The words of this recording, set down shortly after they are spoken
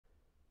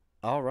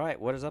All right,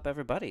 what is up,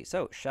 everybody?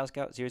 So, Shadow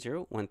Scout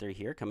 0013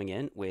 here, coming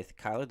in with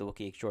Kylar, the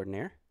Wookiee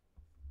Extraordinaire.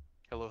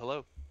 Hello,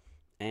 hello.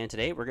 And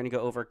today we're going to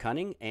go over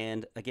Cunning.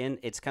 And again,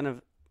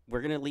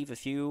 we're going to leave a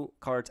few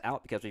cards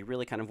out because we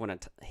really kind of want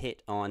to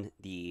hit on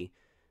the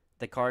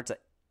cards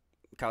that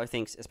Kylar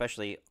thinks,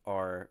 especially,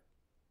 are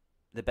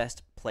the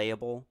best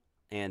playable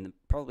and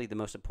probably the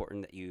most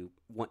important that you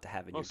want to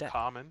have in your Most deck.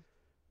 common.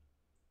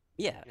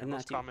 Yeah, Yeah, and that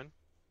most too. common.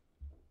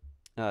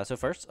 So,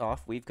 first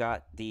off, we've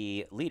got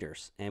the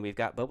leaders, and we've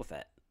got Boba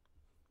Fett.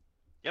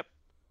 Yep.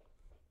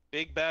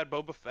 Big bad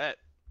Boba Fett.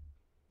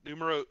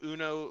 Numero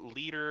uno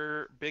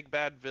leader, big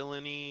bad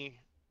villainy.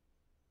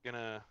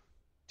 Gonna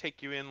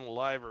take you in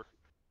alive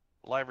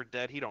or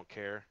dead. He don't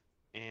care.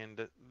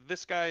 And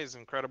this guy is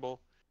incredible.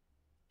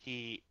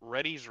 He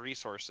readies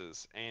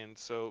resources, and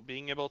so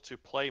being able to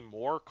play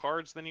more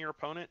cards than your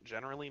opponent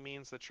generally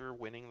means that you're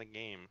winning the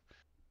game.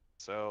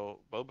 So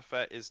Boba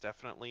Fett is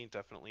definitely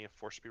a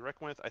force to be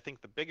reckoned with. I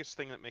think the biggest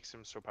thing that makes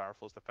him so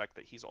powerful is the fact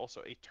that he's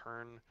also a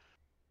turn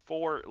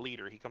 4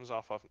 leader. He comes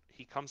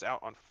out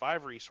on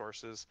 5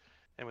 resources,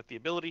 and with the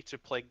ability to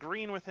play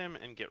green with him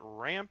and get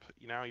ramp,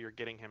 now you're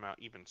getting him out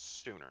even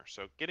sooner.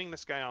 So getting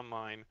this guy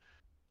online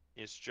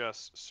is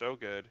just so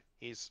good.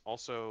 He's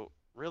also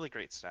really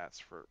great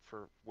stats for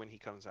when he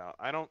comes out.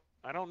 I don't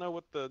know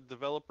what the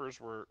developers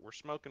were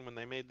smoking when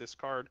they made this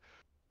card,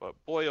 but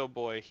boy oh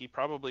boy, he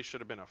probably should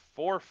have been a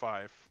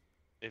 4/5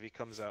 if he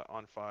comes out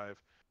on 5.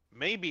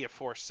 Maybe a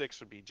 4/6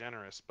 would be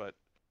generous, but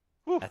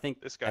whew, I think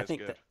this I guy's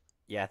think good. that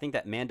yeah, I think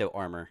that Mando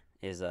armor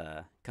is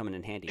coming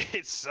in handy.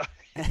 It's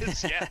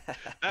it's yeah,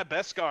 that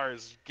Beskar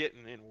is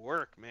getting in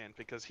work, man,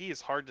 because he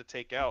is hard to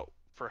take out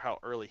for how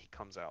early he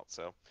comes out.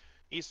 So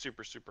he's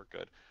super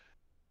good.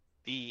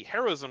 The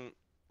heroism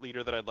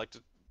leader that I'd like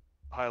to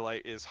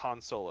highlight is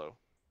Han Solo.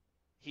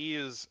 He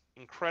is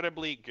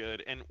incredibly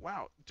good, and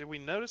wow, did we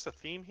notice a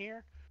theme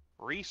here?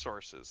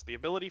 Resources. The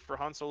ability for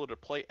Han Solo to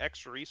play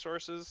extra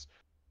resources.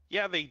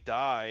 Yeah, they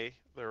die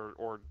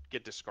or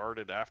get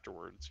discarded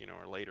afterwards,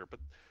 or later,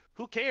 but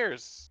who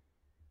cares?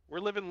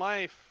 We're living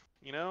life,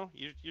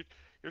 you're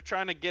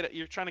trying to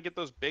get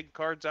those big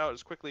cards out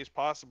as quickly as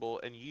possible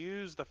and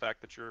use the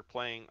fact that you're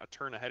playing a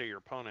turn ahead of your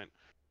opponent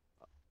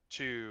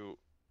to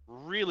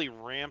really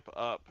ramp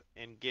up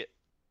and get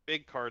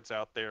big cards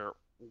out there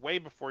way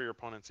before your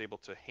opponent's able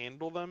to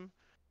handle them,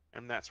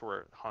 and that's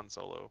where Han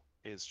Solo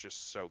is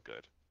just so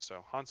good.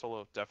 So Han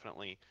Solo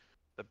definitely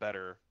the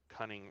better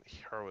cunning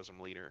heroism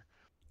leader.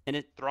 And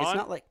it's Thrawn,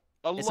 not like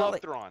I it's not love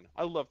like Thrawn.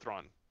 I love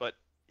Thrawn, but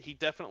he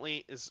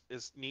definitely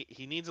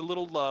he needs a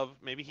little love.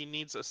 Maybe he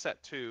needs a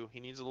set too. He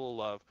needs a little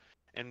love.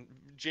 And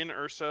Jyn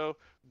Erso,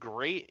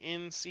 great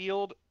in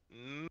sealed,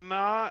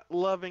 not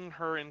loving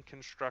her in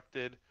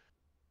constructed.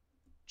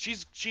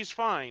 She's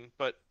fine,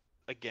 but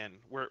again,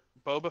 we're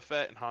Boba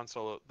Fett and Han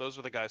Solo. Those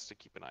are the guys to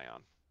keep an eye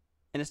on.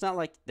 and it's not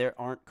like there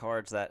aren't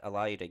cards that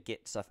allow you to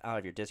get stuff out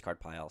of your discard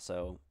pile.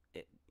 So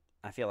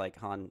I feel like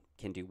Han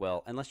can do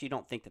well, unless you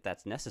don't think that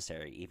that's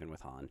necessary, even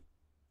with Han.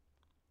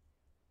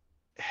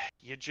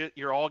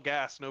 You're all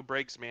gas, no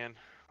brakes, man.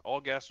 All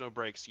gas, no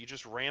brakes. You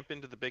just ramp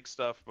into the big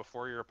stuff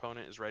before your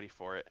opponent is ready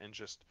for it, and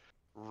just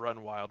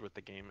run wild with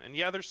the game. And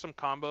yeah, there's some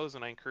combos,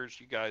 and I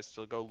encourage you guys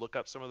to go look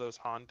up some of those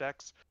Han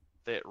decks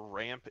that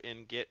ramp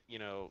and get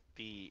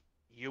the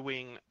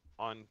Ewing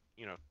on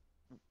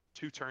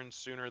 2 turns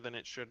sooner than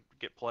it should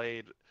get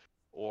played,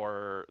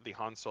 or the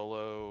Han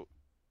Solo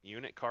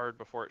unit card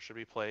before it should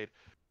be played.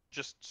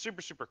 Just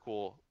super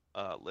cool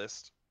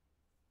list.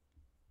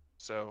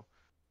 So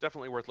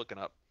definitely worth looking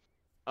up.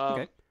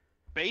 Okay. Um,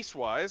 Base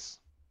wise,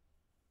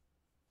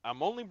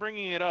 I'm only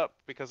bringing it up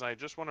because I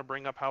just want to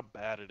bring up how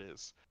bad it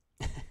is.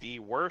 The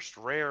worst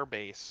rare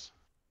base,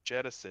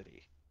 Jeddah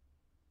City.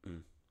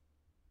 Mm.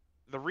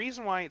 The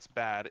reason why it's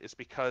bad is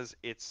because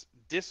it's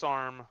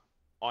disarm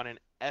on an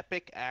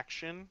epic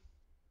action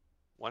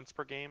once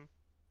per game.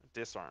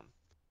 Disarm.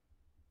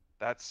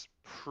 That's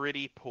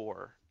pretty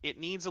poor. It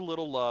needs a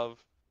little love.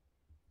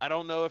 I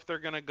don't know if they're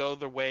gonna go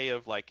the way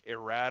of like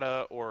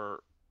errata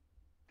or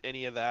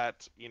any of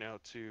that,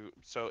 to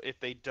so if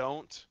they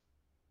don't,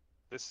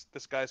 this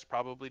guy's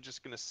probably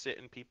just gonna sit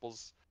in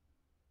people's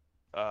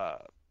uh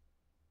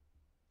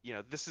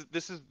this is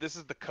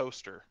the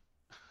coaster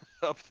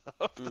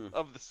Mm.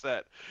 of the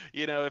set.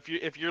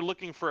 If you're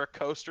looking for a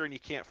coaster and you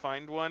can't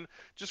find one,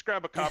 just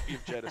grab a copy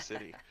of Jeddah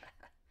City. Yeah.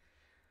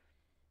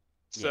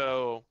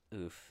 So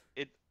Oof.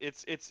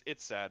 it's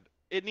sad.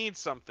 It needs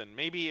something.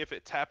 Maybe if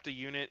it tapped a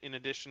unit in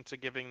addition to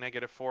giving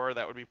 -4,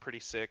 that would be pretty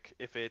sick.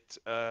 If it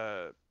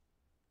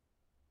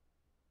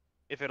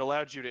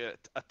allowed you to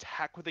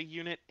attack with a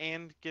unit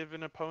and give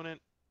an opponent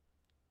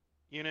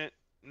unit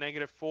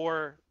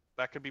 -4,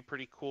 that could be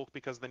pretty cool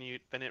because then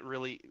it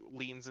really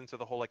leans into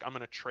the whole like I'm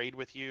gonna trade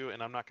with you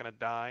and I'm not gonna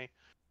die.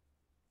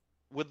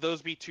 Would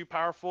those be too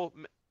powerful?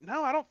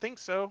 No, I don't think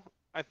so.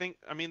 I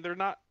mean they're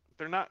not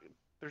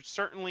they're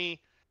certainly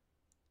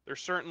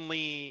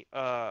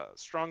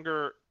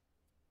stronger,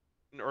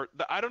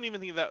 I don't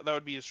even think that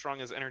would be as strong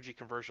as Energy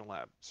Conversion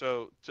Lab.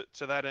 So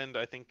to that end,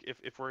 I think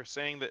if we're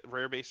saying that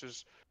rare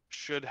bases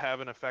should have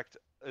an effect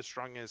as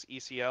strong as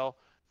ECL,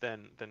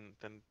 then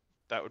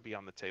that would be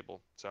on the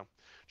table. So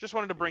just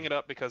wanted to bring Yeah. it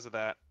up because of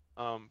that.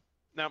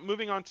 Now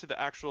moving on to the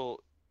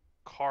actual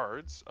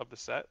cards of the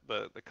set,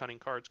 the cunning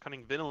cards,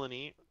 cunning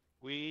villainy,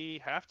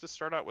 we have to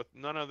start out with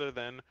none other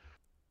than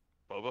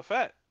Boba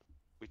Fett.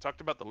 We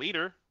talked about the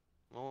leader.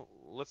 Well,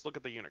 let's look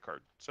at the unit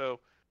card. So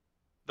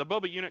the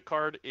Boba unit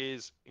card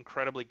is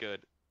incredibly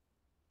good.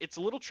 It's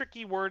a little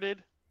tricky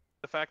worded,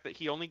 the fact that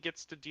he only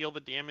gets to deal the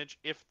damage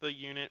if the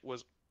unit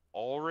was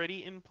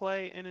already in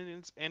play and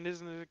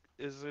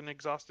is an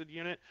exhausted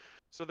unit.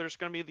 So there's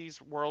going to be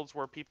these worlds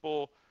where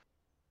people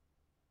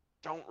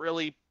don't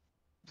really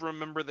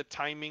remember the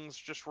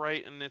timings just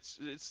right, and it's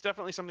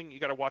definitely something you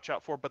got to watch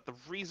out for. But the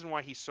reason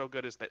why he's so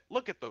good is that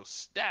look at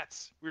those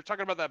stats. We were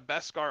talking about that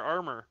Beskar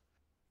armor.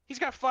 He's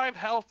got 5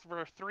 health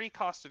for a 3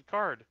 costed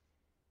card.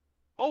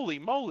 Holy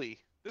moly,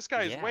 this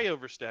guy is Yeah. way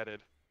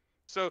overstated.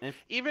 So And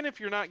even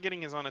if you're not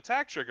getting his on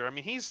attack trigger, I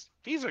mean he's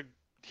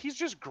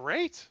just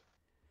great.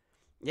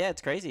 yeah,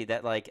 it's crazy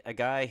that like a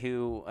guy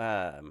who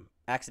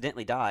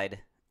accidentally died,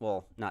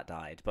 well, not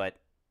died, but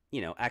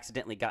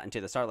accidentally got into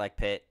the Sarlacc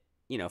pit.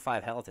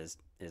 5 health is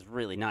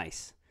really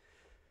nice.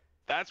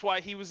 That's why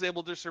he was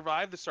able to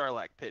survive the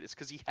Sarlacc pit. It's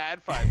because he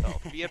had 5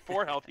 health. If he had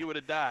 4 health, he would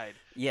have died.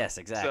 Yes,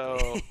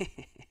 exactly. So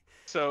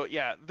So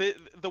yeah,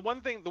 the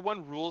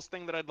one rules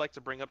thing that I'd like to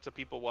bring up to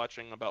people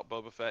watching about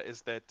Boba Fett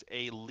is that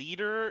a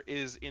leader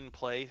is in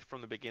play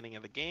from the beginning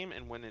of the game,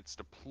 and when it's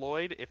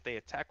deployed, if they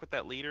attack with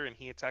that leader and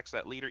he attacks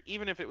that leader,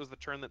 even if it was the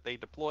turn that they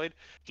deployed,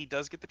 he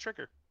does get the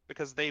trigger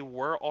because they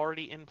were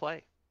already in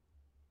play.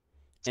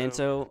 And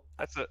So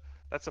so,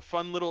 that's a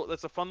fun little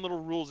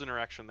rules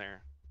interaction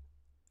there.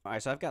 all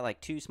right, so I've got like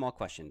two small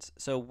questions.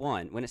 So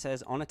one, when it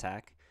says on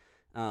attack,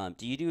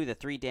 do you do the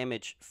 3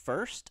 damage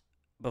first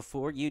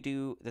before you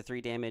do the 3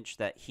 damage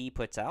that he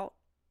puts out?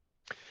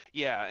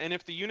 Yeah, and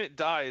if the unit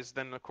dies,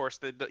 then of course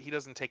he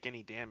doesn't take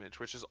any damage,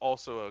 which is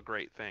also a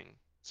great thing.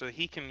 So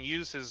he can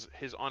use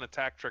his on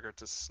attack trigger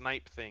to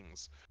snipe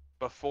things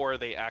before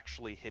they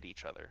actually hit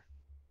each other.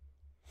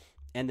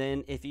 And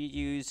then if you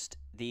used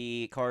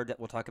the card that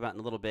we'll talk about in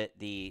a little bit,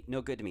 the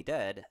No Good to Me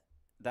Dead,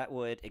 that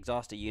would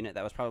exhaust a unit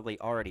that was probably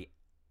already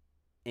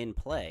in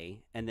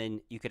play, and then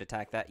you could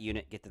attack that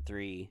unit, get the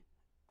 3.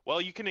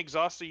 Well, you can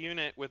exhaust a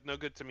unit with No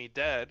Good to Me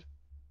Dead,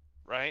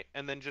 right?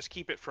 And then just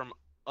keep it from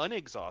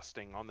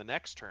unexhausting on the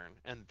next turn,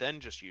 and then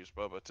just use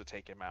Boba to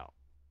take him out.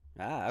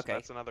 Ah, So okay.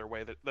 that's another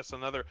way that's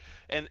another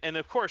and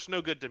of course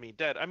No Good to Me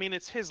Dead. I mean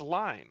it's his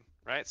line,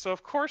 right? So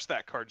of course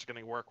that card's going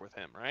to work with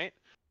him, right?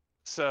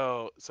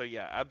 So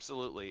yeah,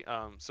 absolutely.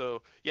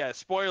 So yeah,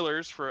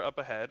 spoilers for up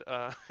ahead.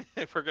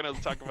 If we're gonna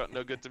talk about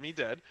No Good to Me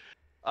Dead.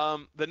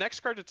 The next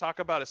card to talk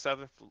about is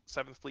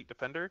Seventh Fleet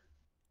Defender.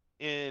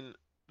 In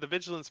the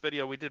Vigilance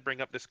video, we did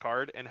bring up this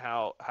card and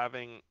how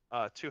having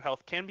 2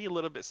 health can be a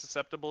little bit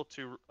susceptible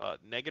to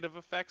negative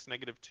effects, -2,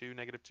 -2,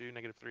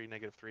 -3,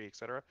 -3,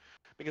 etc.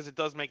 Because it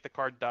does make the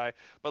card die.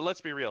 But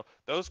let's be real,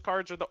 those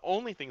cards are the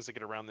only things that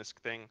get around this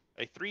thing.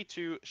 A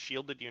 3/2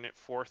 shielded unit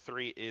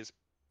 4/3 is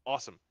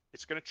awesome.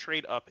 It's going to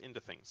trade up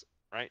into things,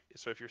 right?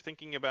 So if you're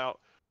thinking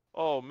about,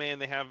 oh man,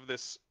 they have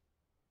this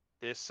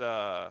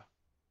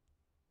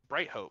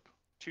Bright Hope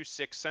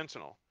 2/6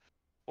 Sentinel.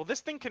 Well, this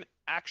thing can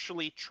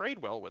actually trade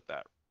well with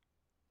that,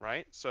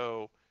 right?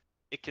 So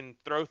it can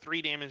throw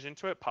 3 damage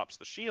into it, pops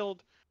the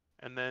shield,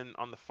 and then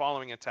on the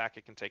following attack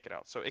it can take it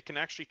out. So it can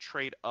actually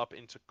trade up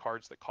into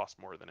cards that cost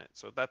more than it.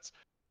 So that's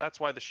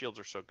why the shields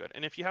are so good.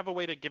 And if you have a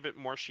way to give it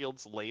more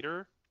shields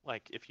later,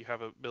 like if you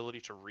have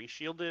ability to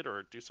reshield it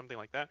or do something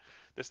like that,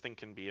 this thing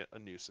can be a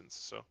nuisance.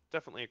 So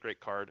definitely a great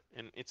card,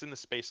 and it's in the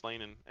space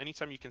lane, and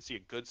anytime you can see a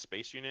good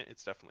space unit,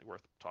 it's definitely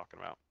worth talking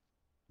about.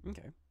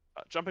 Okay.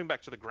 Jumping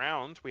back to the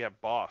ground, we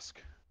have Bosk.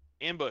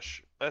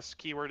 Ambush, best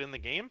keyword in the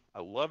game. I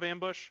love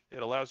ambush.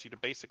 It allows you to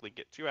basically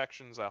get 2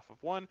 actions off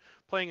of one,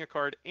 playing a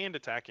card and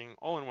attacking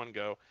all in one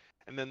go.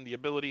 And then the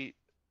ability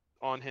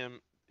on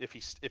him, if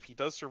he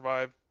does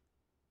survive,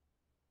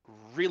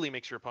 really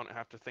makes your opponent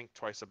have to think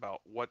twice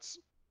about what's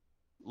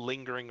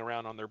lingering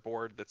around on their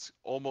board that's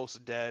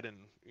almost dead,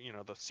 and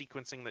the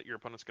sequencing that your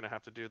opponent's going to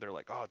have to do. They're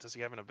like, oh, does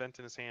he have an event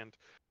in his hand?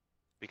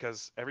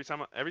 Because every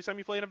time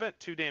you play an event,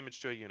 2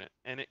 damage to a unit,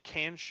 and it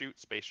can shoot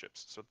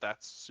spaceships. So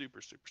that's super,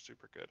 super,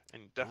 super good,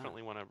 and Ah,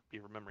 definitely want to be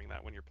remembering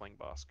that when you're playing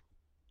Bosk.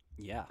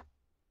 yeah.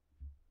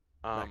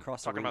 That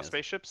cross Talking about arenas.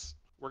 spaceships,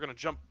 we're gonna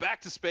jump back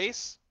to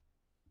space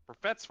for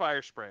Fett's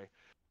Fire Spray.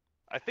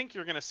 I think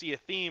you're gonna see a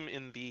theme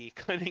in the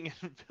cunning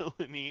and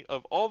villainy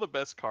of all the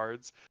best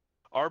cards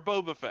are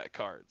Boba Fett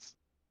cards.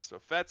 So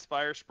Fett's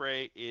Fire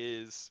Spray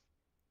is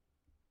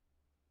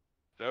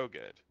so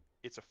good.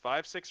 It's a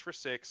 5/6 for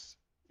 6.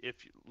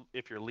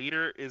 If your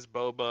leader is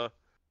Boba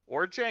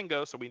or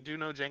Jango, so we do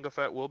know Jango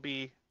Fett will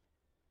be,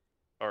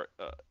 or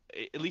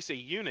at least a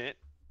unit,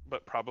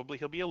 but probably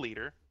he'll be a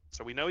leader.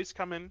 So we know he's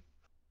coming.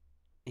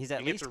 He's at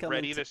You get to least coming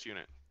ready to this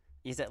unit.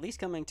 he's at least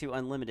coming to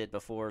Unlimited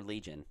before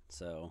Legion.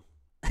 So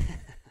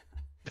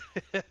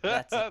that's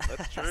That's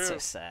that's so true.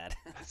 sad.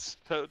 That's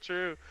so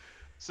true.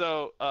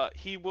 So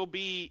he will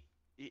be.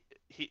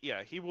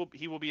 he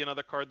will be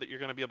another card that you're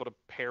going to be able to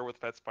pair with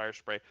Fet's Fire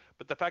Spray.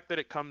 But the fact that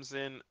it comes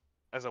in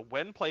as a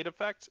when played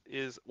effect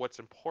is what's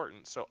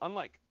important. So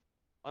unlike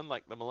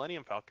the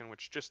Millennium Falcon,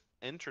 which just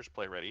enters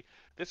play ready,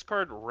 this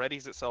card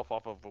readies itself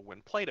off of a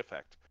when played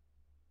effect.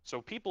 So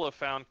people have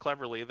found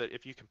cleverly that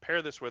if you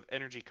compare this with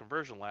Energy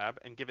Conversion Lab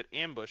and give it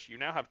Ambush, you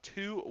now have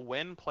two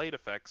when played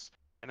effects.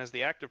 And as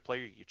the active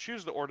player, you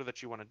choose the order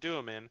that you want to do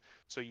them in.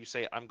 So you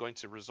say, I'm going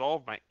to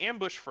resolve my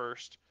ambush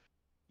first.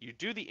 You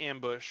do the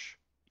ambush,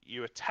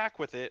 you attack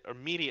with it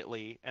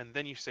immediately, and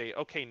then you say,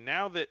 okay,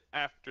 now that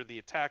after the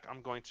attack,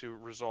 I'm going to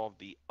resolve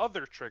the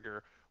other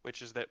trigger,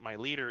 which is that my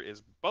leader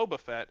is Boba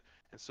Fett,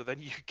 and so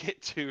then you get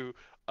to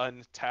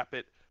untap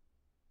it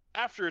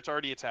after it's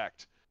already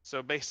attacked.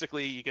 So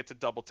basically, you get to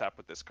double tap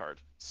with this card.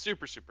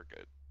 Super, super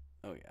good.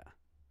 Oh yeah,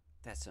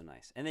 that's so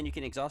nice. And then you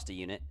can exhaust a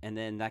unit, and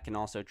then that can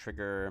also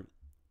trigger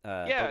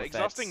Yeah, Boba Fett's.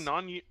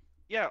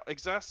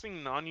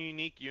 exhausting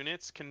non-unique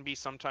units can be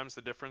sometimes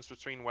the difference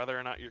between whether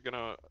or not you're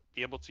gonna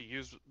be able to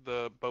use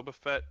the Boba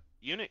Fett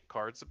unit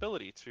card's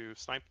ability to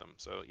snipe them.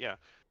 So yeah,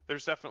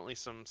 there's definitely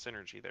some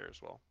synergy there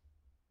as well.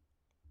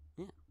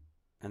 Yeah.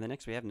 And then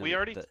next we have We another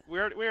already the we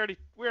already we already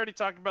we already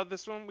talked about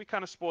this one. We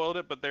kind of spoiled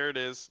it, but there it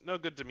is. No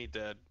good to me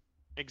dead.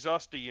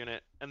 Exhaust a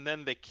unit, and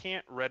then they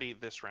can't ready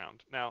this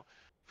round. Now,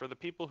 for the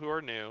people who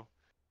are new,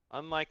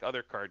 unlike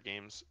other card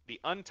games, the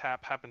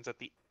untap happens at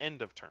the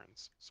end of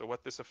turns. So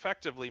what this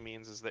effectively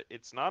means is that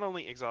it's not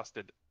only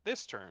exhausted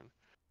this turn,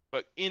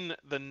 but in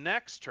the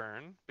next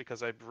turn,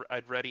 because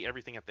I'd ready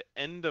everything at the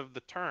end of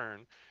the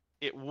turn,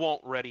 it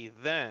won't ready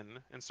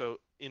then, and so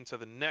into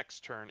the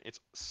next turn,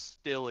 it's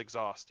still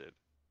exhausted,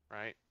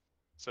 right?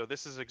 So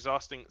this is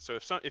exhausting. So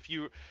if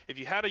you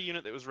had a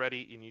unit that was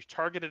ready and you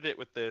targeted it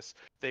with this,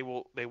 they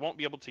won't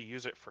be able to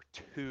use it for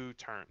 2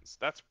 turns.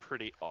 That's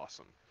pretty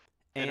awesome.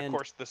 And of and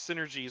course, the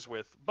synergies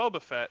with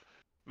Boba Fett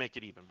make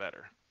it even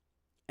better.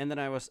 and then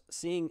I was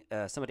seeing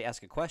somebody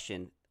ask a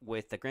question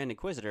with the Grand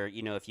Inquisitor.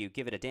 You know, if you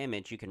give it a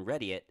damage, you can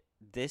ready it.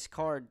 This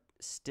card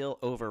still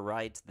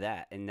overrides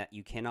that, and that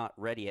you cannot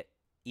ready it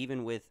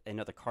even with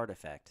another card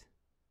effect.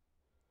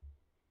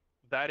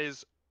 That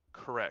is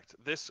correct.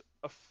 This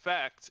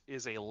effect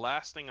is a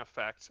lasting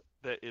effect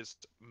that is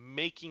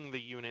making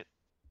the unit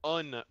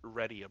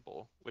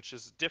unreadyable, which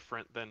is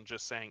different than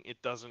just saying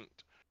it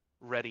doesn't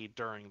ready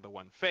during the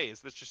one phase.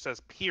 This just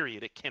says,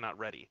 period, it cannot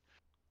ready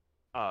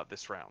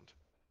this round.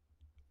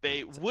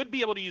 They So, would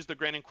be able to use the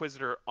Grand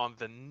Inquisitor on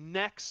the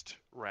next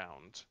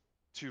round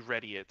to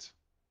ready it.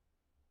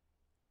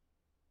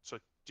 So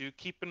do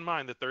keep in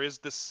mind that there is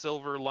this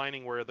silver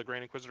lining where the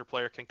Grand Inquisitor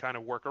player can kind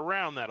of work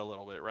around that a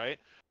little bit, right?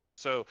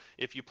 So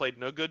if you played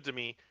No Good to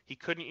Me, he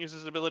couldn't use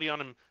his ability on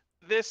him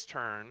this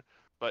turn,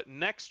 but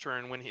next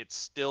turn when it's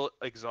still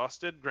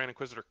exhausted, Grand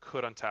Inquisitor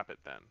could untap it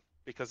then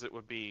because it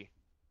would be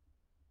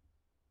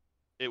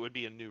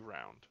a new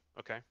round.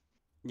 Okay.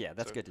 yeah,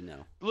 that's So good to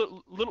know.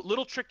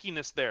 little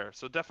trickiness there.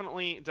 So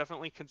definitely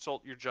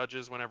consult your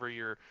judges whenever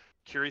you're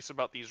curious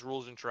about these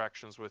rules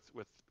interactions with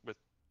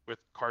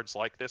cards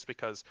like this,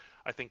 because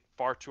I think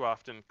far too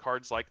often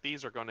cards like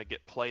these are going to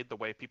get played the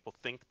way people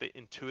think they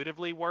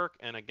intuitively work.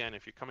 And again,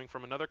 if you're coming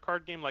from another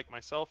card game like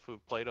myself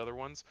who've played other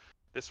ones,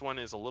 this one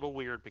is a little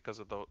weird because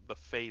of the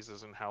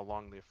phases and how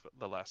long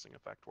the lasting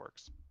effect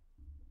works.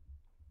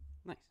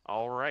 Nice.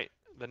 All right.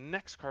 The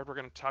next card we're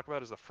going to talk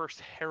about is the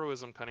first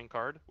Heroism Cunning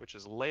card, which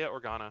is Leia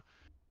Organa.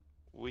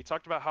 We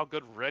talked about how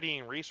good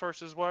readying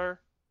resources were.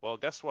 Well,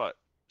 guess what?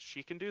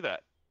 She can do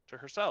that to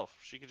herself.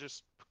 She could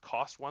just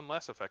cost one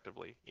less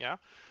effectively. Yeah,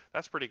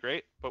 that's pretty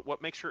great. But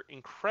what makes her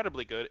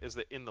incredibly good is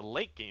that in the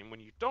late game, when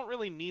you don't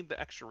really need the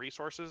extra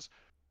resources,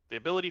 the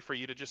ability for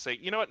you to just say,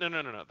 you know what, no.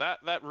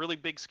 That really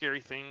big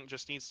scary thing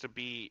just needs to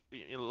be.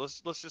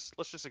 Let's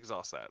just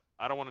exhaust that.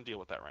 I don't want to deal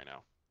with that right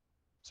now.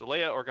 So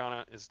Leia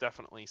Organa is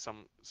definitely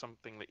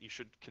something that you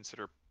should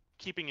consider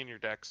keeping in your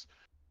decks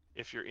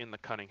if you're in the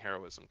Cunning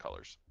Heroism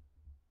colors.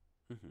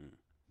 Mm-hmm.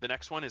 The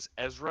next one is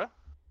Ezra.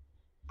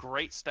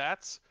 Great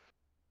stats.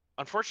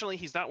 Unfortunately,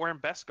 he's not wearing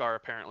Beskar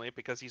apparently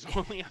because he's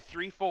only a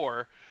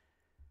 3/4.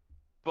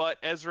 But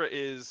Ezra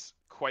is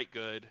quite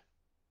good.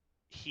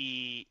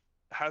 He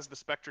has the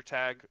Spectre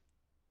tag.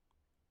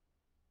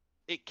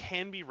 It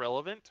can be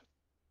relevant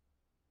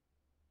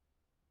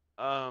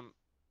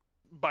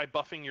by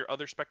buffing your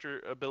other Spectre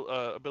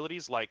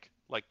abilities like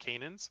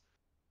Kanan's.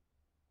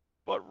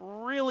 But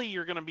really,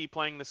 you're going to be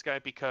playing this guy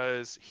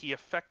because he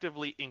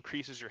effectively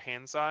increases your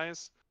hand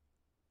size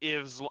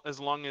as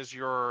long as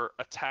you're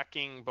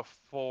attacking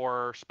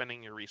before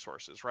spending your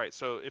resources, right?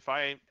 So if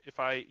I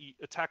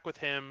attack with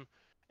him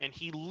and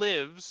he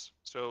lives,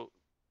 so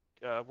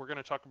we're going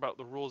to talk about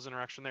the rules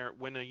interaction there.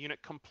 When a unit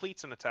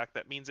completes an attack,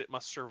 that means it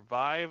must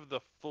survive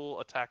the full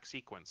attack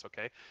sequence.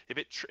 Okay,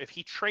 if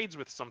he trades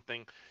with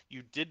something,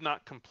 you did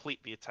not complete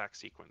the attack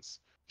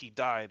sequence. He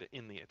died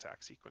in the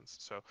attack sequence.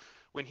 So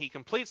when he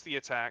completes the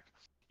attack,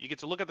 you get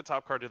to look at the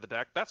top card of the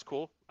deck. That's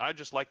cool. I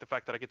just like the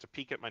fact that I get to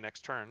peek at my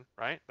next turn,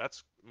 right?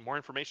 That's more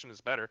information is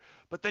better.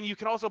 But then you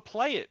can also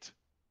play it,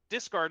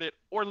 discard it,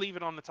 or leave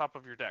it on the top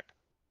of your deck.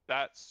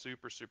 That's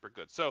super, super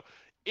good. So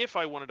if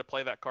I wanted to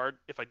play that card,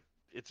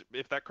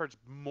 if that card's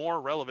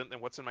more relevant than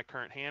what's in my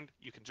current hand,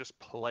 you can just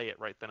play it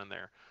right then and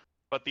there.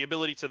 But the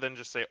ability to then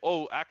just say,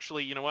 "Oh,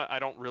 actually, you know what? I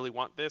don't really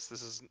want this.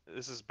 This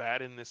is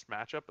bad in this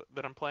matchup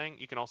that I'm playing."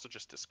 You can also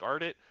just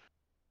discard it.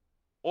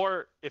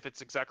 Or if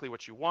it's exactly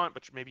what you want,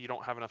 but maybe you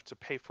don't have enough to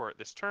pay for it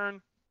this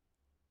turn,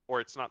 or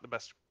it's not the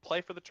best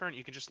play for the turn,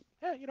 you can just,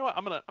 yeah, you know what?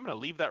 I'm gonna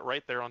leave that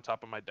right there on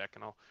top of my deck,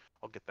 and I'll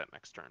get that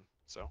next turn.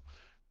 So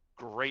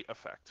great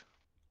effect.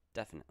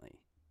 Definitely.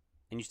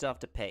 And you still have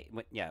to pay.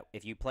 Yeah,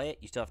 if you play it,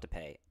 you still have to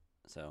pay.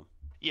 So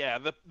Yeah,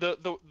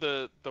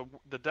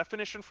 the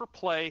definition for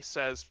play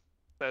says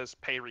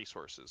pay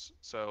resources.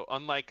 So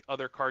unlike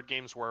other card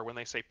games where when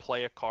they say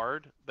play a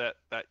card, that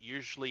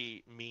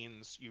usually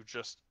means you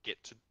just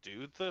get to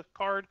do the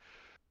card.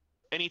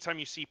 Anytime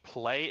you see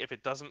play, if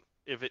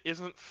it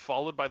isn't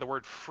followed by the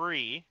word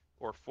free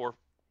or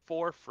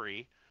for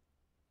free,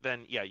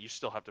 then yeah, you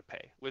still have to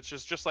pay, which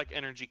is just like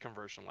Energy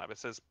Conversion Lab. It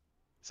says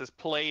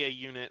play a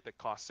unit that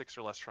costs 6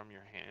 or less from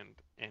your hand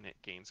and it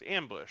gains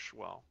ambush.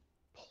 Well,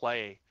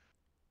 play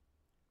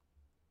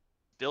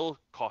still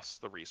costs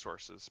the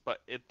resources, but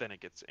then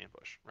it gets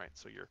ambush, right?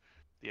 So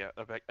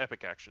the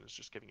epic action is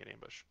just giving it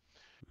ambush.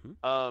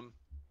 hmm Um,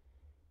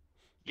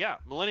 yeah,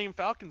 Millennium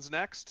Falcon's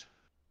next.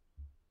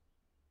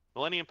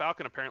 Millennium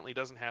Falcon apparently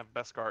doesn't have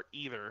Beskar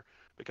either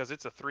because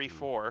it's a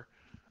 3/4.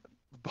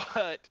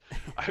 But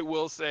I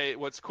will say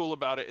what's cool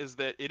about it is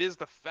that it is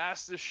the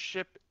fastest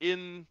ship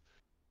in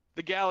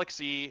the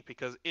galaxy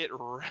because it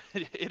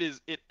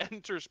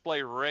enters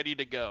play ready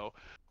to go,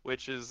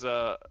 which is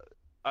I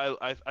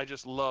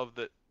just love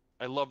that.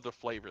 I love the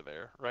flavor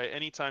there, right?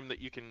 Anytime that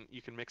you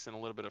can mix in a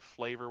little bit of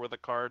flavor with a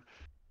card.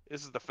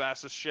 This is the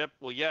fastest ship.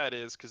 Well, yeah, it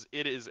is because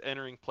it is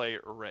entering play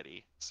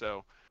ready.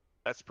 So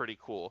that's pretty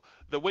cool.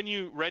 The when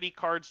you ready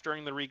cards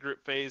during the regroup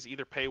phase,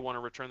 either pay one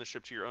or return the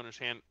ship to your owner's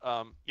hand.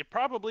 You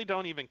probably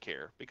don't even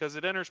care because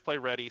it enters play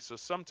ready. So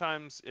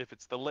sometimes if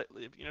it's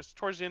it's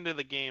towards the end of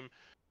the game,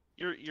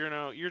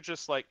 you're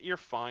just like you're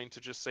fine to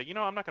just say,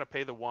 I'm not going to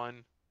pay the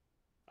one.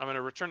 I'm going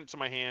to return it to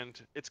my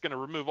hand. It's going to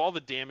remove all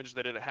the damage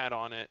that it had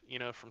on it,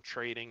 from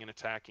trading and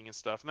attacking and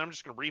stuff. And then I'm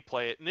just going to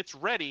replay it, and it's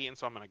ready. And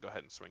so I'm going to go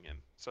ahead and swing in.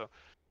 So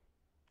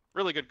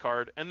really good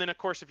card. And then of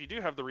course, if you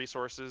do have the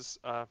resources,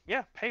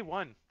 yeah, pay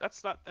one.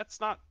 That's not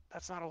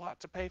a lot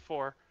to pay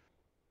for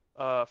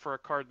a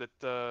card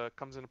that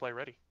comes into play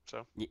ready.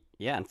 So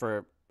yeah, and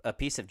for a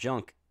piece of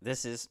junk,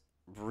 this is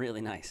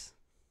really nice.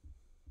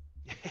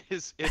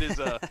 it is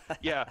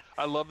yeah.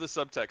 I love the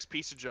subtext.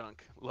 Piece of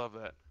junk. Love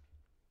that.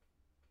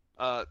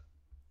 Uh,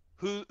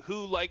 who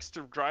likes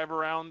to drive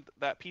around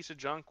that piece of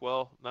junk?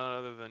 Well, none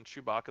other than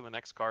Chewbacca. The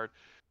next card,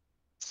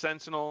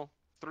 Sentinel,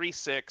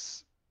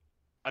 3/6.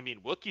 I mean,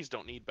 Wookiees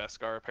don't need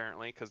Beskar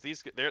apparently because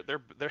they're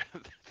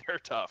they're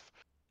tough.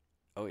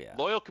 Oh yeah.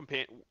 Loyal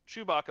companion,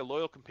 Chewbacca,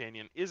 loyal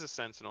companion, is a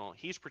Sentinel.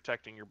 He's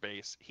protecting your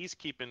base. He's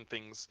keeping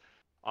things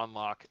on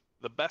lock.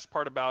 The best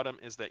part about him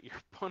is that your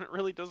opponent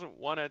really doesn't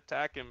want to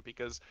attack him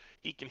because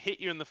he can hit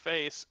you in the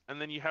face,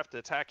 and then you have to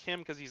attack him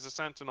because he's a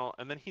Sentinel,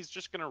 and then he's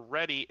just gonna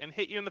ready and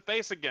hit you in the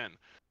face again.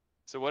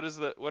 So what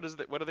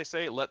do they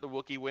say? Let the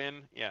Wookiee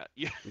win. Yeah,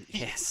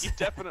 Yes. you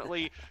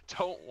definitely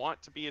don't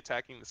want to be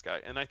attacking this guy,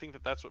 and I think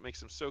that that's what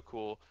makes him so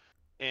cool.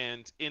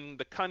 And in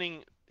the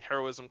Cunning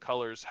heroism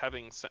colors,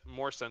 having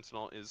more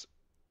Sentinel is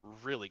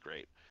really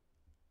great.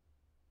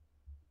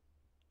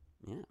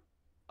 Yeah.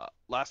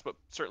 Last but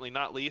certainly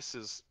not least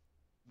is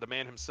the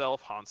man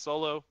himself, Han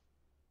Solo.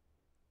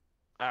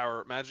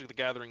 Our Magic the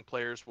Gathering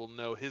players will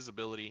know his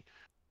ability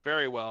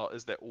very well.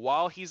 Is that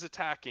while he's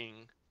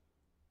attacking,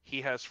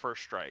 he has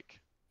first strike.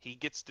 He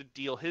gets to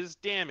deal his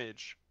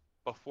damage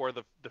before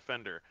the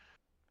defender.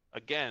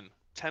 Again,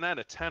 10 out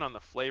of 10 on the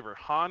flavor.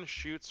 Han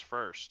shoots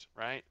first,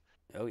 right?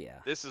 Oh yeah.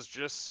 This is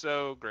just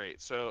so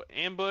great. So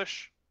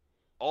ambush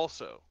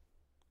also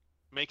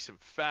makes him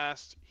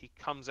fast. He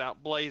comes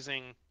out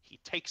blazing. He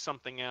takes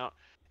something out.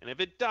 And if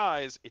it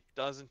dies, it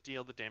doesn't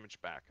deal the damage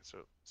back. So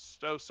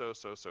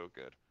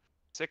good.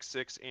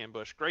 6/6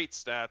 ambush. Great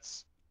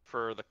stats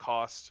for the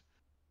cost.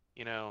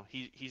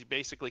 He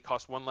basically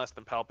costs one less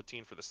than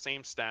Palpatine for the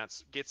same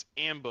stats, gets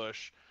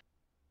ambush,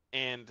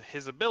 and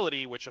his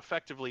ability, which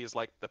effectively is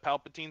like the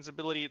Palpatine's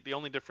ability. The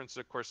only difference,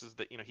 of course, is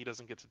that he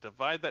doesn't get to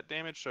divide that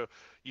damage. So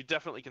you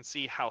definitely can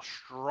see how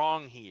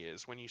strong he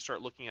is when you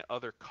start looking at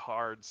other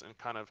cards and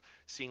kind of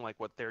seeing like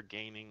what they're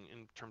gaining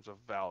in terms of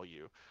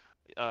value.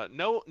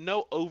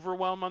 No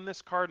overwhelm on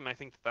this card, and I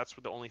think that's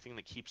the only thing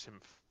that keeps him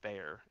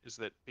fair is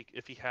that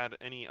if he had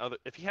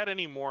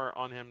any more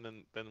on him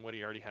than what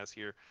he already has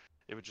here,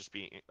 it would just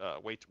be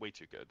way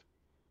too good.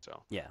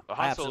 So, Yeah. but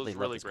I Han Solo absolutely is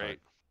love really this card. great,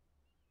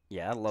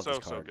 Yeah, I love this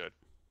so card. good.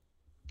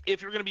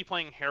 If you're going to be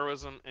playing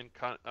heroism and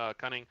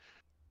cunning,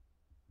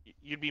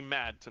 you'd be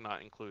mad to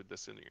not include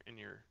this in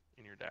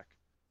your deck.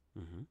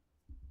 hmm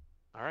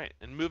All right,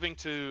 and moving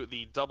to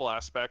the double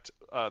aspect,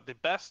 the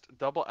best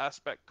double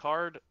aspect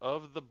card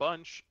of the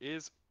bunch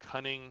is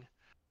Cunning.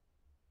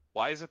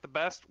 Why is it the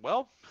best?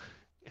 Well,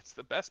 it's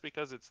the best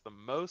because it's the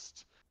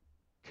most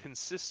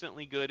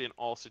consistently good in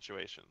all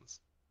situations.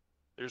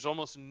 There's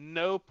almost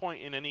no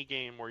point in any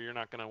game where you're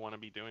not going to want to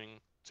be doing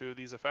two of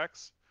these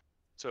effects.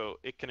 So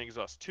it can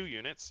exhaust 2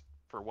 units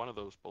for one of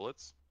those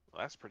bullets.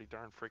 Well, that's pretty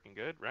darn freaking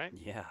good, right?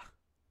 Yeah.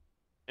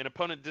 An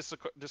opponent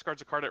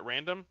discards a card at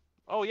random.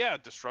 Oh yeah,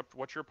 disrupt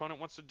what your opponent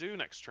wants to do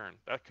next turn.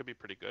 That could be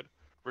pretty good.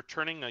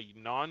 Returning a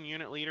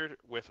non-unit leader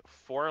with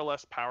 4 or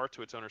less power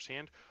to its owner's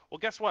hand. Well,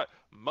 guess what?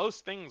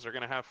 Most things are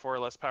going to have 4 or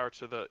less power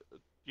to the,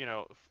 you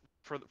know,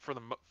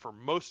 for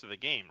most of the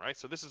game, right?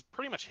 So this is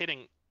pretty much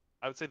hitting,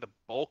 I would say, the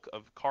bulk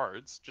of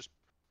cards. Just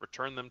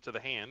return them to the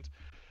hand.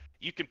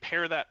 You can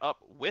pair that up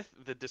with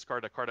the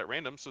discard a card at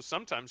random. So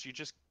sometimes you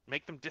just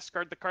make them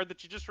discard the card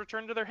that you just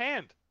returned to their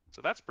hand.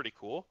 So that's pretty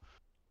cool.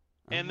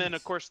 Oh, And then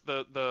of nice. course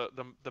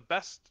the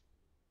best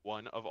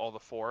one of all the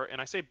four,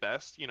 and I say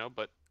best,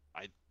 but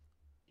I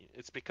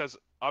it's because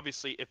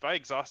obviously if I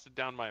exhausted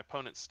down my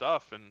opponent's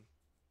stuff and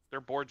their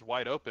board's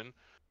wide open,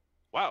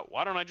 wow,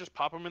 why don't I just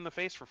pop them in the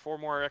face for 4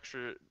 more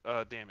extra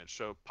damage?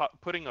 So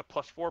putting a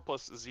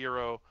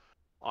 +4/+0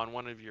 on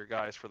one of your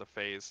guys for the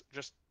phase,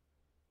 just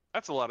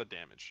that's a lot of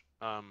damage.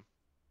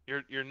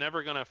 You're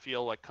never gonna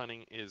feel like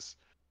Cunning is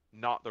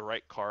not the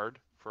right card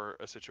for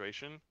a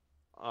situation.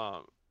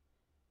 Um,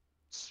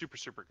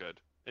 super good.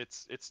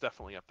 It's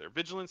definitely up there.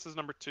 Vigilance is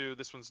number 2.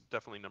 This one's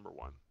definitely number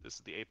 1. This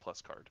is the A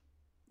plus card.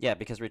 Yeah,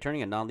 because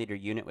returning a non-leader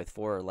unit with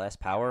 4 or less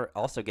power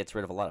also gets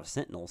rid of a lot of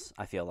sentinels,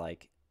 I feel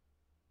like.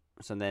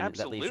 So then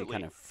that leaves you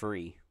kind Absolutely. of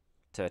free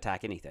to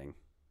attack anything.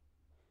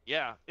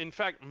 Yeah. In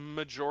fact,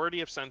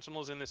 majority of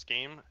Sentinels in this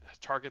game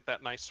target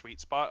that nice sweet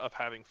spot of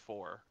having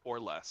 4 or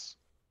less.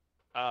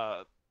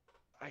 Uh,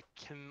 I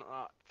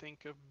cannot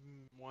think of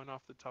one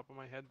off the top of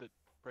my head that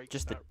breaks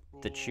Just that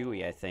the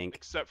Chewy, I rule, think.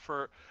 except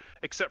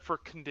for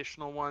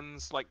conditional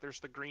ones. Like there's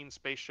the green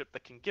spaceship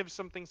that can give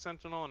something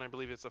Sentinel, and I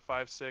believe it's a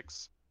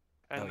 5/6.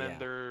 Oh And then yeah.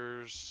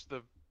 there's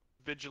the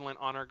Vigilant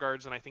Honor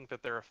Guards, and I think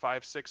that they're a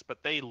 5/6,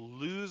 but they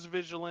lose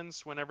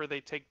vigilance whenever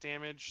they take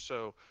damage.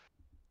 So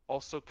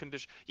also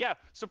condition. Yeah,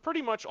 so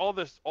pretty much all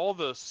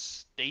the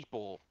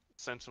staple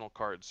Sentinel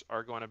cards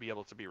are going to be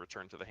able to be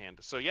returned to the hand.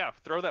 So yeah,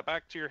 throw that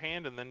back to your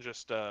hand and then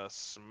just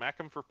smack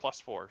them for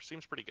 +4.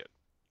 Seems pretty good.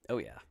 Oh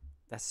yeah.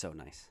 That's so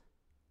nice.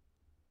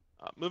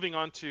 Moving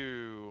on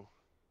to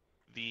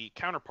the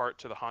counterpart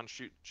to the Han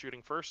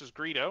shooting first is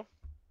Greedo.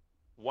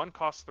 One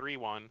cost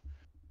 3/1,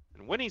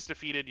 and when he's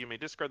defeated, you may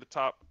discard the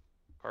top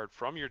card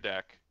from your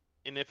deck,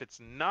 and if it's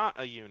not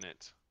a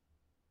unit,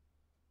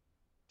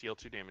 deal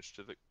 2 damage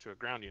to a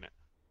ground unit.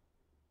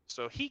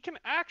 So he can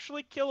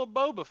actually kill a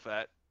Boba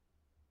Fett,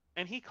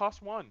 and he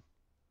costs 1.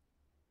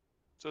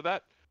 So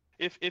that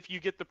if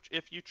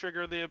you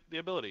trigger the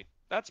ability,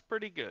 that's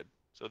pretty good.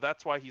 So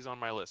that's why he's on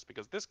my list,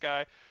 because this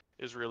guy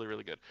is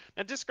really good.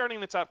 Now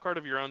discarding the top card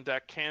of your own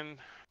deck can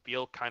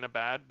feel kind of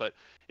bad, but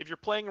if you're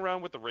playing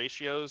around with the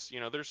ratios,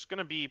 there's going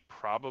to be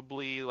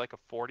probably like a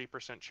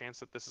 40% chance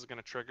that this is going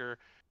to trigger.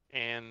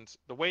 And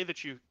the way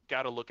that you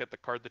got to look at the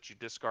card that you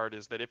discard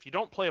is that if you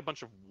don't play a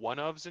bunch of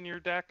one-ofs in your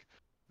deck,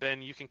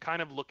 then you can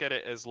kind of look at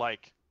it as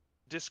like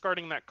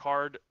discarding that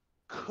card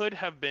could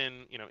have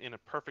been, in a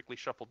perfectly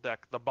shuffled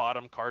deck, the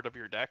bottom card of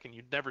your deck, and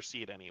you'd never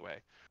see it anyway,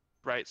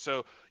 right?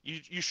 So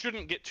you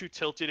shouldn't get too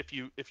tilted if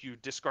you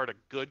discard a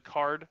good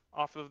card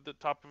off of the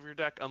top of your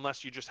deck,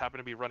 unless you just happen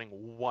to be running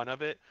one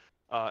of it,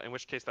 in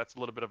which case that's a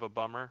little bit of a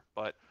bummer.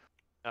 But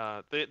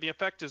the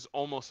effect is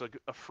almost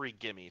a free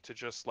gimme to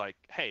just like,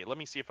 hey, let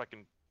me see if I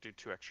can do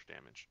 2 extra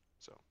damage.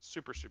 So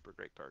super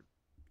great card.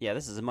 Yeah,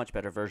 this is a much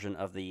better version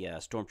of the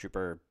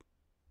Stormtrooper,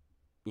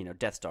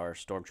 Death Star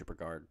Stormtrooper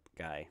guard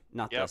guy.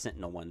 Not the Yep.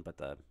 Sentinel one, but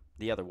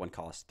the other one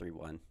costs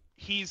 3/1.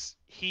 He's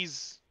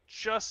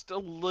just a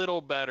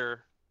little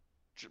better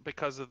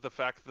because of the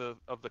fact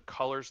of the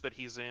colors that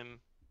he's in,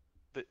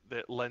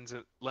 that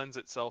lends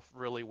itself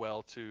really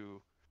well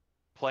to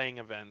playing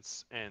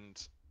events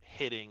and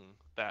hitting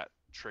that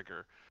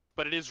trigger.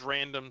 But it is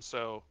random,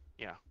 so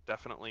yeah,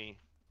 definitely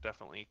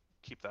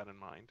keep that in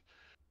mind.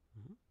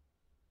 Mhm.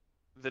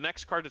 The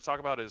next card to talk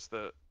about is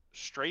the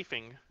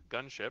strafing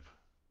gunship.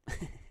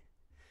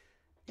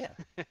 Yeah.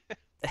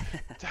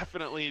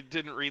 Definitely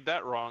didn't read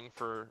that wrong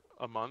for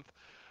a month.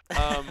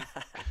 Um,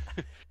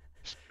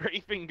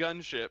 Strafing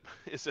Gunship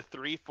is a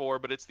 3/4,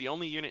 but it's the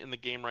only unit in the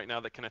game right now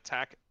that can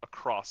attack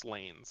across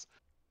lanes.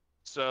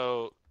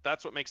 So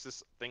that's what makes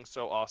this thing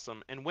so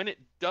awesome. And when it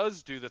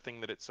does do the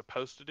thing that it's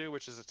supposed to do,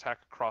 which is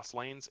attack across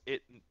lanes,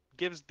 it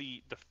gives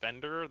the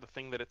defender, the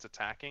thing that it's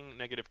attacking,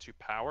 -2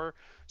 power.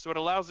 So it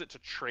allows it to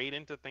trade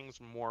into things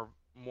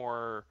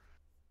more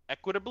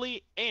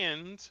equitably.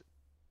 And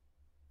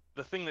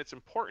the thing that's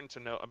important to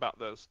note about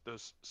those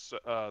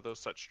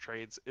such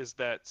trades is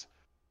that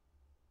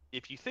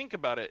if you think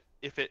about it,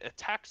 if it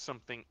attacked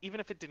something, even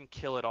if it didn't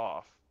kill it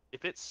off,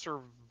 if it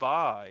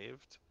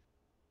survived,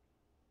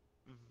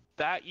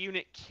 that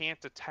unit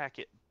can't attack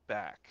it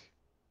back,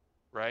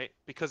 right?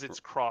 Because it's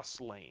cross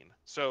lane.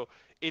 So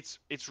it's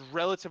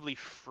relatively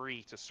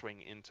free to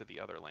swing into the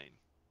other lane.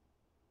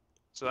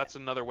 So Yeah. that's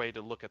another way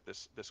to look at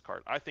this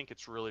card. I think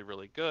it's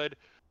really good.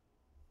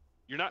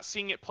 You're not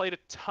seeing it played a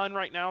ton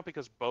right now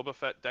because Boba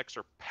Fett decks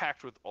are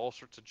packed with all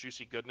sorts of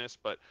juicy goodness,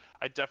 but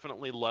I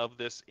definitely love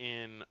this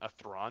in a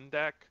Thrawn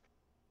deck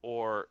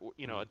or,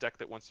 you know, a deck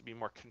that wants to be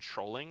more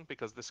controlling,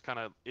 because this kind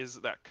of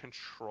is that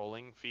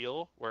controlling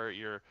feel where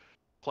you're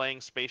playing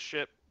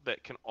spaceship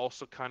that can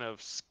also kind of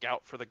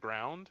scout for the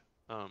ground.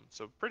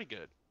 So pretty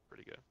good,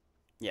 pretty good.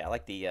 Yeah, I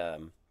like the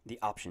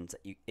options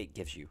that it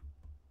gives you.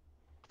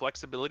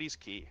 Flexibility is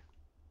key.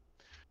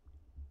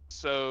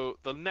 So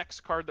the next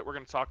card that we're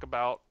going to talk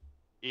about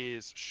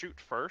is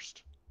Shoot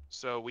First.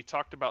 So we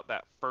talked about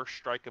that first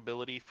strike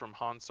ability from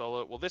Han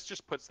Solo. Well, this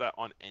just puts that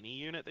on any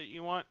unit that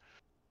you want.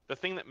 The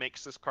thing that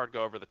makes this card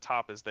go over the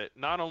top is that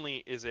not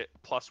only is it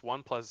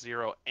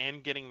 +1/+0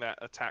 and getting that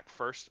attack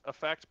first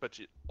effect, but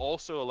it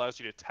also allows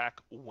you to attack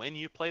when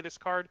you play this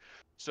card.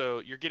 So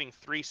you're getting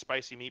 3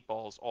 spicy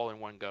meatballs all in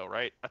one go,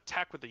 right?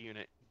 Attack with the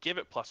unit, give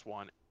it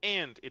 +1,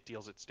 and it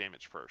deals its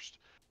damage first.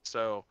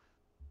 So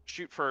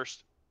Shoot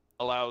First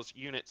allows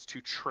units to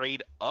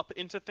trade up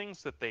into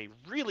things that they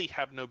really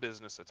have no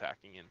business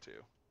attacking into.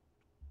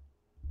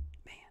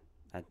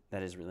 Man,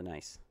 that is really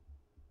nice.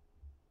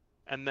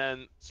 And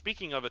then,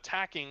 speaking of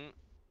attacking,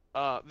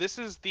 this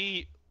is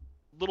the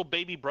little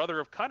baby brother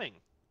of Cunning.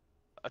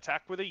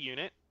 Attack with a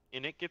unit,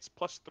 and it gets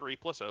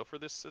 +3/+0 for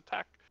this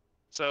attack.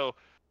 So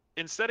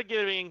instead of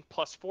getting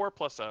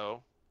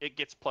 +4/+0, it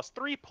gets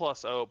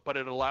 +3/+0, but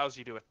it allows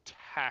you to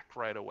attack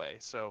right away.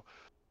 So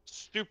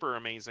super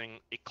amazing.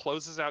 It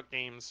closes out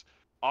games.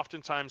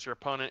 Oftentimes your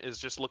opponent is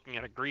just looking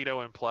at a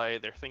Greedo in play,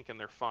 they're thinking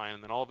they're fine,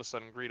 and then all of a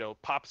sudden Greedo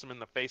pops them in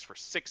the face for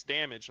 6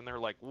 damage, and they're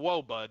like,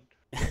 whoa, bud.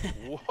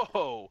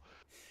 Whoa.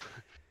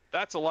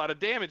 That's a lot of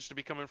damage to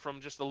be coming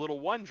from just a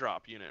little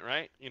 1-drop unit,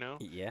 right? You know?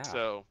 Yeah.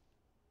 So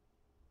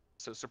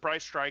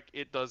Surprise Strike,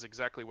 it does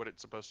exactly what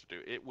it's supposed to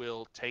do. It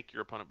will take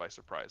your opponent by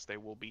surprise. They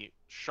will be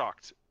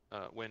shocked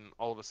when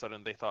all of a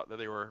sudden they thought that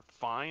they were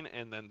fine,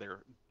 and then they're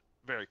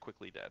very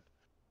quickly dead.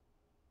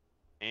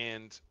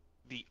 And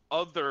the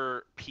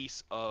other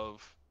piece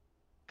of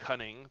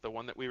Cunning, the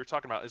one that we were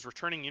talking about, is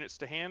returning units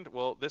to hand.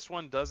 Well, this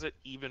one does it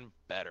even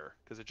better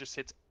because it just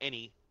hits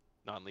any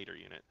non-leader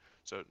unit.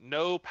 So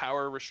no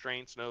power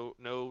restraints,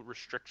 no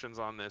restrictions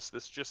on this.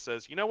 This just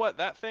says, you know what,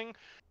 that thing,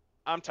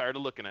 I'm tired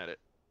of looking at it.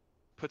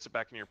 Puts it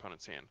back in your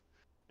opponent's hand.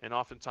 And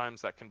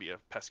oftentimes that can be a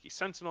pesky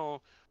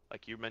sentinel,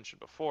 like you mentioned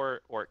before,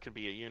 or it could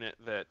be a unit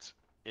that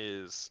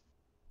is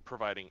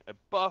providing a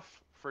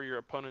buff for your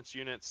opponent's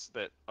units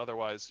that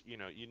otherwise, you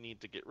know, you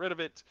need to get rid of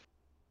it.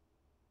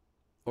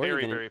 Or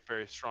Very, even very,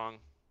 very strong.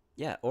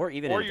 Yeah, or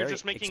even Or in you're very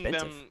just making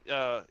expensive.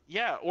 them,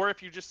 or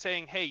if you're just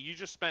saying, hey, you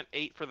just spent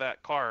 8 for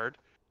that card,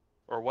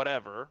 or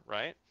whatever,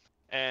 right?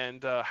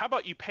 And how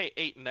about you pay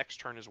 8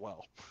 next turn as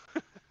well?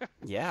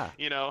 Yeah,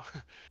 You know,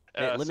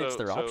 it limits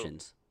their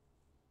options.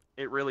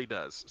 it really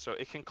does. So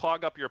it can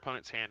clog up your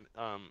opponent's hand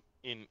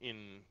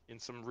in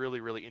some really,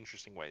 really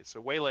interesting ways.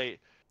 So Waylay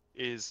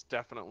is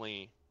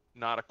definitely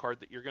not a card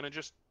that you're going to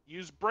just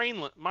use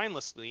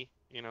mindlessly.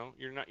 You know,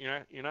 you're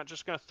not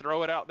just going to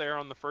throw it out there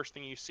on the first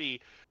thing you see.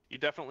 You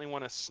definitely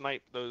want to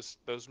snipe those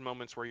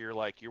moments where you're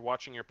like, you're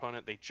watching your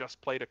opponent, they just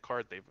played a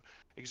card, they've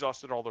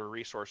exhausted all their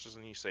resources,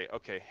 and you say,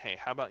 okay, hey,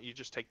 how about you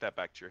just take that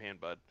back to your hand,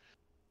 bud?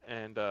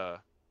 And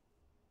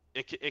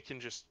it can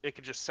just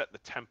set the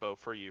tempo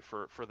for you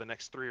for the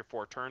next 3 or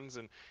 4 turns.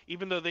 And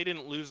even though they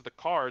didn't lose the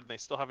card, they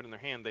still have it in their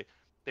hand.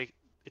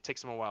 It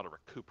takes them a while to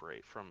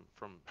recuperate from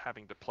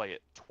having to play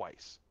it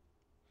twice.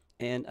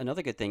 And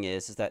another good thing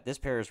is that this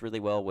pairs really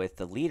well with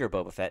the leader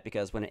Boba Fett,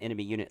 because when an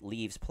enemy unit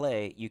leaves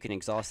play, you can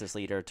exhaust this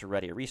leader to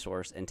ready a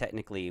resource, and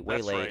technically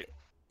That's Waylay right.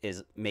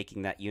 is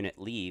making that unit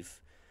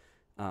leave.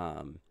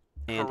 And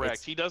Correct.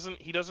 it's He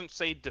doesn't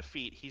say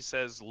defeat. He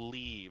says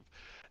leave,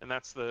 and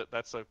that's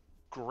a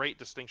great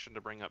distinction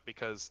to bring up,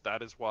 because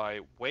that is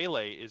why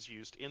Waylay is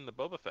used in the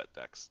Boba Fett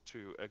decks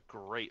to a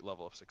great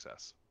level of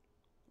success.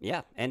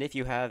 yeah, and if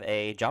you have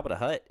a Jabba the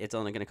Hutt, it's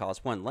only going to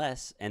cost 1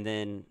 less, and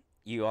then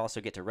you also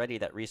get to ready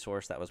that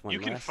resource that was 1 You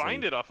can less.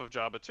 find it off of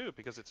Jabba too,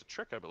 because it's a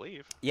trick, I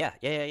believe.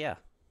 Yeah.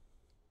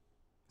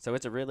 So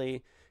it's a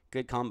really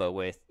good combo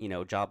with,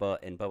 Jabba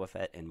and Boba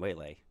Fett and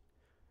Waylay.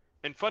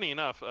 And funny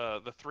enough,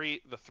 the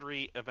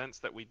three events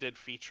that we did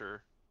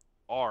feature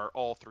are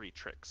all 3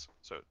 tricks.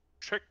 So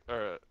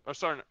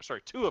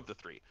sorry, 2 of the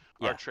 3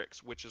 are Yeah.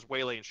 tricks, which is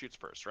Waylay and Shoots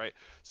First, right?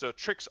 So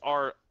tricks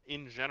are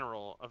in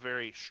general a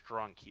very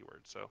strong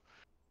keyword. So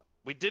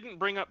we didn't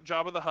bring up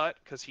Jabba the Hutt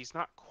because he's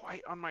not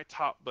quite on my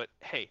top, but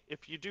hey,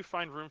 if you do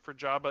find room for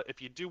Jabba,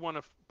 if you do want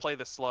to play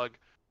the slug,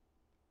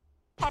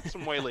 pop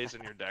some Waylays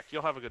in your deck.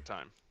 You'll have a good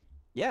time.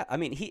 Yeah, I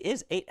mean, he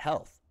is 8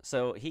 health,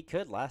 so he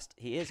could last.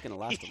 He is going to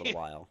last a little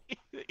while.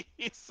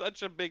 He's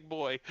such a big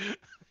boy.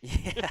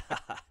 Yeah.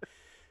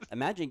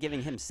 Imagine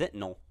giving him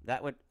Sentinel.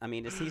 That would, I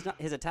mean, he's not,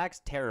 his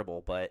attack's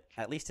terrible, but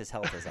at least his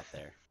health is up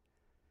there.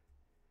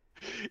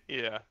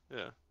 Yeah.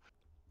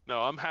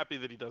 No, I'm happy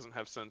that he doesn't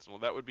have Sentinel.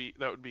 That would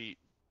be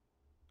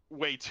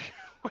way too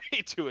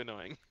way too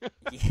annoying.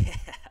 Yeah.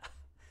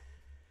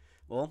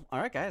 Well, all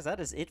right, guys, that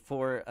is it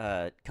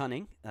for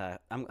Cunning. I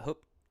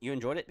hope you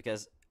enjoyed it,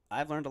 because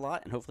I've learned a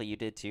lot, and hopefully you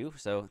did too.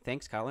 So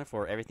thanks, Kylar,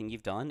 for everything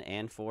you've done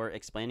and for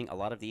explaining a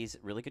lot of these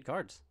really good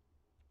cards.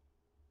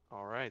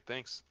 All right,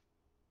 thanks.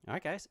 All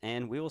right, guys,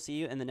 and we will see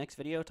you in the next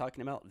video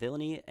talking about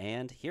villainy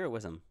and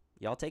heroism.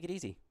 Y'all take it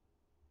easy.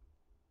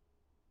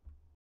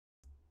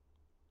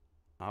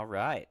 All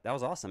right, that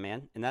was awesome,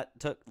 man. And that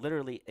took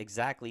literally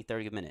exactly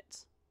 30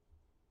 minutes.